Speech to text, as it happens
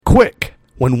quick,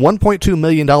 when $1.2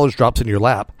 million drops in your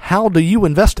lap, how do you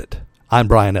invest it? I'm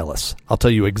Brian Ellis. I'll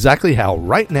tell you exactly how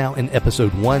right now in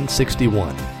episode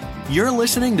 161. You're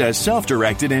listening to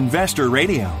Self-Directed Investor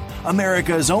Radio,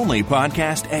 America's only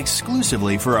podcast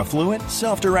exclusively for affluent,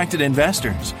 self-directed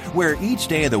investors, where each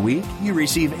day of the week you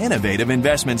receive innovative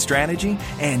investment strategy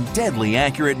and deadly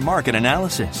accurate market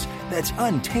analysis that's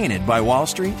untainted by Wall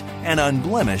Street and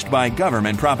unblemished by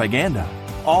government propaganda,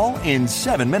 all in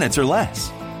 7 minutes or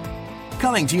less.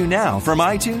 Coming to you now from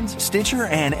iTunes, Stitcher,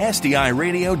 and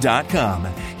SDIRadio.com,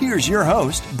 here's your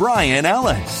host, Brian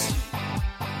Ellis.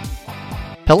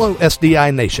 Hello,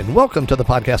 SDI Nation. Welcome to the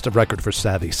podcast of record for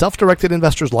savvy, self-directed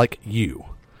investors like you.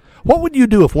 What would you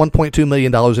do if $1.2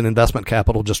 million in investment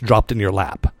capital just dropped in your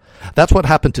lap? That's what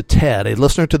happened to Ted, a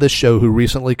listener to this show who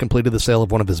recently completed the sale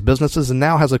of one of his businesses and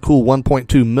now has a cool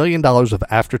 $1.2 million of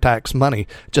after-tax money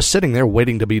just sitting there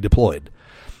waiting to be deployed.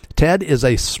 Ted is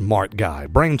a smart guy,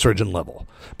 brain surgeon level.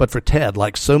 But for Ted,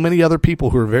 like so many other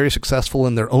people who are very successful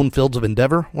in their own fields of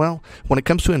endeavor, well, when it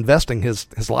comes to investing, his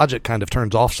logic kind of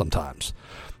turns off sometimes.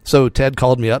 So Ted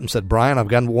called me up and said, Brian, I've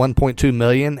got $1.2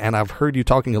 million, and I've heard you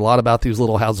talking a lot about these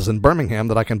little houses in Birmingham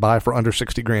that I can buy for under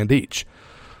 $60,000 each.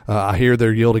 I hear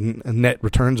they're yielding net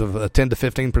returns of 10 to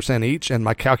 15% each, and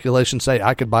my calculations say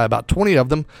I could buy about 20 of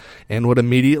them and would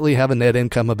immediately have a net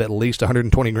income of at least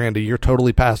 $120,000 a year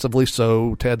totally passively.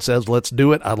 So Ted says, let's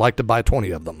do it. I'd like to buy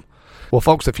 20 of them. Well,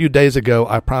 folks, a few days ago,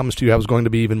 I promised you I was going to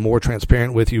be even more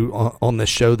transparent with you on this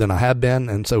show than I have been,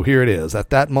 and so here it is. At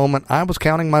that moment, I was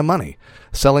counting my money.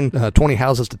 Selling 20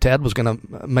 houses to Ted was going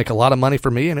to make a lot of money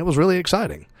for me, and it was really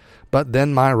exciting. But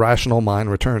then my rational mind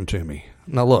returned to me.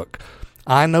 Now, look,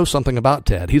 I know something about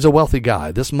Ted. He's a wealthy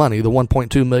guy. This money, the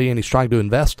 $1.2 million he's trying to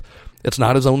invest, it's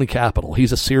not his only capital.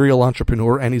 He's a serial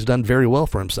entrepreneur, and he's done very well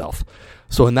for himself.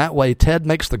 So in that way, Ted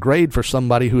makes the grade for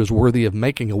somebody who is worthy of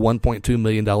making a $1.2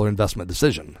 million investment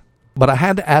decision. But I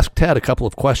had to ask Ted a couple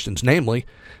of questions, namely,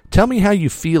 tell me how you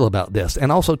feel about this,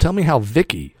 and also tell me how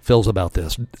Vicky feels about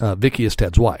this. Vicky is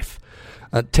Ted's wife.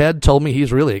 Ted told me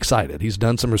he's really excited. He's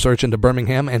done some research into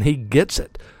Birmingham, and he gets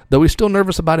it, though he's still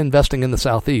nervous about investing in the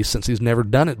Southeast since he's never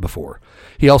done it before.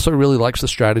 He also really likes the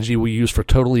strategy we use for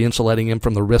totally insulating him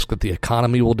from the risk that the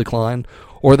economy will decline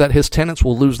or that his tenants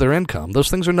will lose their income. Those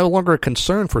things are no longer a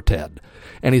concern for Ted,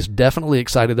 and he's definitely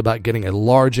excited about getting a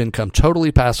large income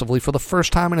totally passively for the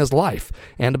first time in his life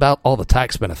and about all the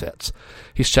tax benefits.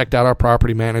 He's checked out our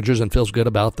property managers and feels good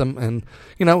about them, and,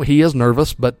 he is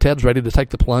nervous, but Ted's ready to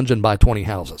take the plunge and buy 20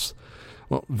 houses.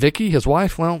 Well, Vicky, his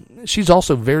wife, well, she's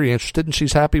also very interested, and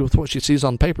she's happy with what she sees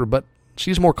on paper, but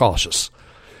she's more cautious.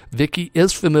 Vicky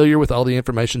is familiar with all the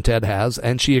information Ted has,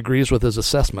 and she agrees with his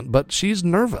assessment, but she's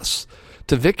nervous.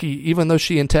 To Vicky, even though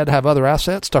she and Ted have other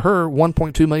assets, to her,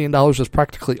 $1.2 million is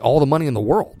practically all the money in the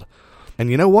world.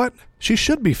 And you know what? She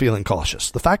should be feeling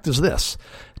cautious. The fact is this.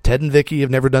 Ted and Vicky have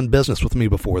never done business with me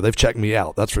before. They've checked me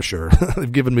out, that's for sure.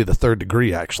 They've given me the third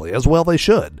degree, actually, as well they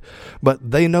should.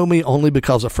 But they know me only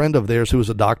because a friend of theirs who is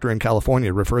a doctor in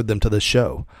California referred them to this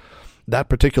show. That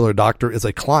particular doctor is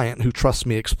a client who trusts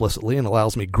me explicitly and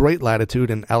allows me great latitude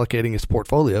in allocating his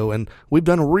portfolio, and we've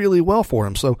done really well for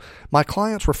him. So my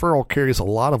client's referral carries a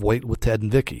lot of weight with Ted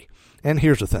and Vicky. And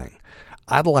here's the thing.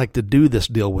 I'd like to do this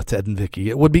deal with Ted and Vicky.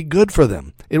 It would be good for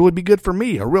them. It would be good for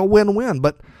me, a real win-win.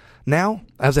 But now,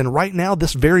 as in right now,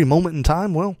 this very moment in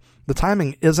time, well, the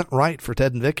timing isn't right for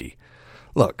Ted and Vicky.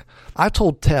 Look, I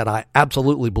told Ted I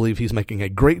absolutely believe he's making a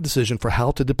great decision for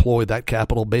how to deploy that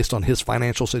capital based on his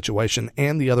financial situation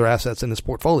and the other assets in his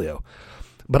portfolio.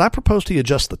 But I proposed he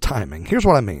adjust the timing. Here's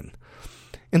what I mean.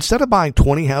 Instead of buying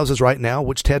 20 houses right now,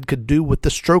 which Ted could do with the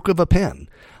stroke of a pen,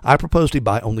 I proposed he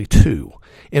buy only 2.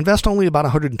 Invest only about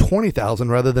 $120,000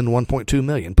 rather than $1.2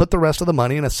 million. Put the rest of the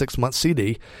money in a 6-month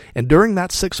CD, and during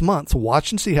that 6 months,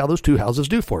 watch and see how those 2 houses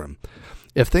do for him.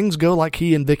 If things go like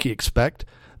he and Vicky expect,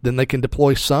 then they can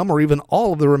deploy some or even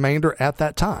all of the remainder at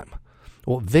that time.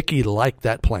 Well, Vicky liked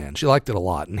that plan. She liked it a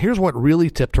lot. And here's what really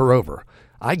tipped her over.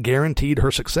 I guaranteed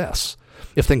her success.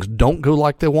 If things don't go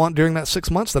like they want during that 6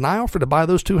 months, then I offer to buy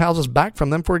those 2 houses back from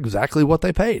them for exactly what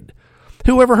they paid.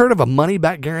 Who ever heard of a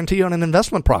money-back guarantee on an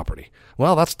investment property?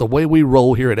 Well, that's the way we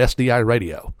roll here at SDI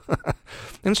Radio.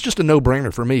 And it's just a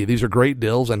no-brainer for me. These are great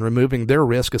deals, and removing their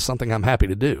risk is something I'm happy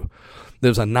to do.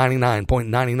 There's a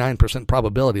 99.99%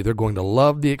 probability they're going to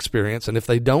love the experience, and if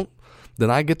they don't, then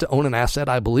I get to own an asset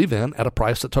I believe in at a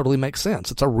price that totally makes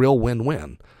sense. It's a real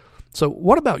win-win. So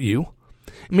what about you?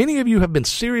 Many of you have been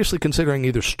seriously considering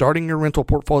either starting your rental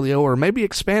portfolio or maybe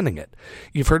expanding it.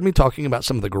 You've heard me talking about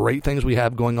some of the great things we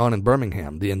have going on in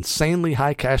Birmingham, the insanely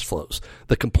high cash flows,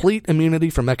 the complete immunity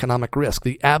from economic risk,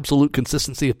 the absolute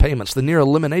consistency of payments, the near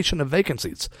elimination of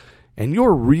vacancies. and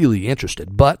you're really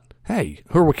interested, but hey,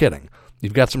 who are we kidding?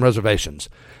 You've got some reservations.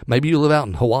 Maybe you live out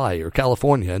in Hawaii or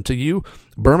California, and to you,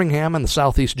 Birmingham and the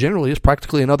Southeast generally is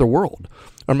practically another world.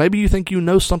 Or maybe you think you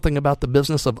know something about the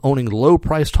business of owning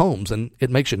low-priced homes, and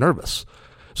it makes you nervous.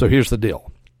 So here's the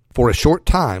deal. For a short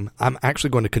time, I'm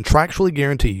actually going to contractually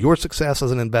guarantee your success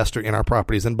as an investor in our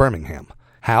properties in Birmingham.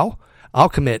 How? I'll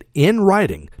commit in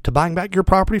writing to buying back your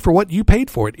property for what you paid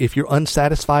for it if you're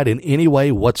unsatisfied in any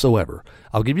way whatsoever.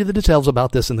 I'll give you the details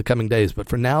about this in the coming days, but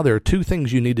for now, there are two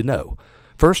things you need to know.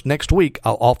 First, next week,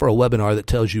 I'll offer a webinar that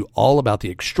tells you all about the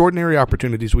extraordinary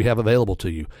opportunities we have available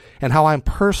to you and how I'm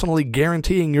personally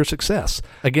guaranteeing your success.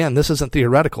 Again, this isn't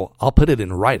theoretical. I'll put it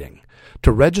in writing.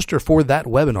 To register for that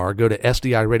webinar, go to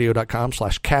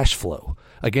sdiradio.com/cashflow.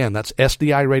 Again, that's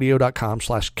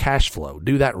sdiradio.com/cashflow.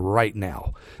 Do that right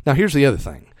now. Now, here's the other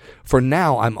thing. For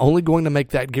now, I'm only going to make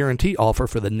that guarantee offer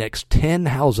for the next 10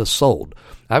 houses sold.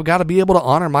 I've got to be able to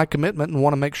honor my commitment and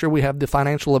want to make sure we have the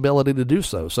financial ability to do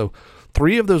so. So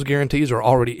 3 of those guarantees are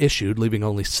already issued, leaving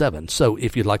only 7. So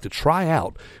if you'd like to try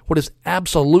out what is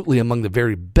absolutely among the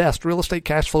very best real estate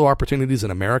cash flow opportunities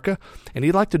in America, and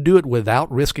you'd like to do it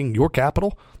without risking your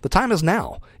capital, the time is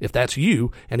now. If that's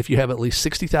you, and if you have at least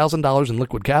 $60,000 in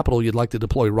liquid capital you'd like to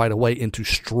deploy right away into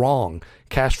strong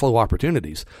cash flow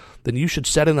opportunities, then you should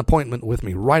set an appointment with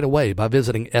me right away by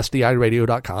visiting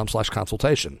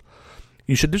sdiradio.com/consultation.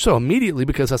 You should do so immediately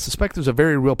because I suspect there's a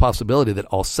very real possibility that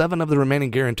all 7 of the remaining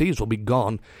guarantees will be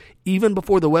gone even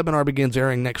before the webinar begins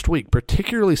airing next week,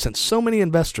 particularly since so many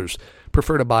investors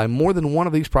prefer to buy more than one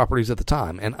of these properties at the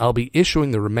time, and I'll be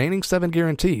issuing the remaining 7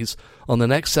 guarantees on the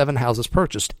next 7 houses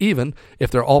purchased, even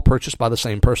if they're all purchased by the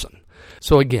same person.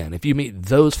 So again, if you meet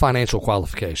those financial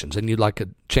qualifications and you'd like a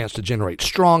chance to generate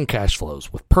strong cash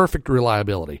flows with perfect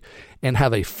reliability and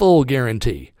have a full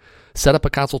guarantee, set up a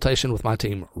consultation with my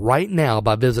team right now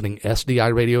by visiting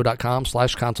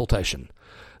sdiradio.com/consultation.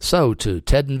 So to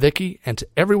Ted and Vicky and to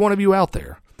every one of you out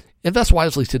there, invest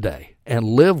wisely today and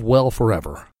live well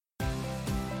forever.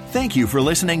 Thank you for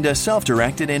listening to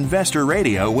Self-Directed Investor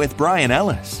Radio with Brian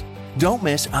Ellis. Don't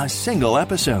miss a single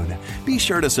episode. Be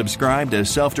sure to subscribe to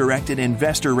Self-Directed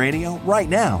Investor Radio right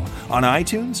now on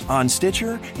iTunes, on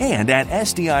Stitcher, and at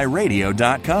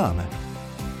sdiradio.com.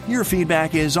 Your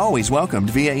feedback is always welcomed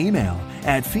via email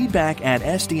at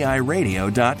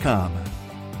feedback@sdiradio.com.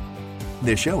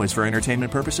 This show is for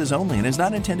entertainment purposes only and is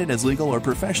not intended as legal or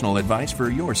professional advice for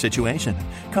your situation.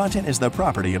 Content is the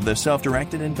property of the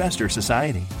Self-Directed Investor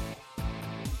Society.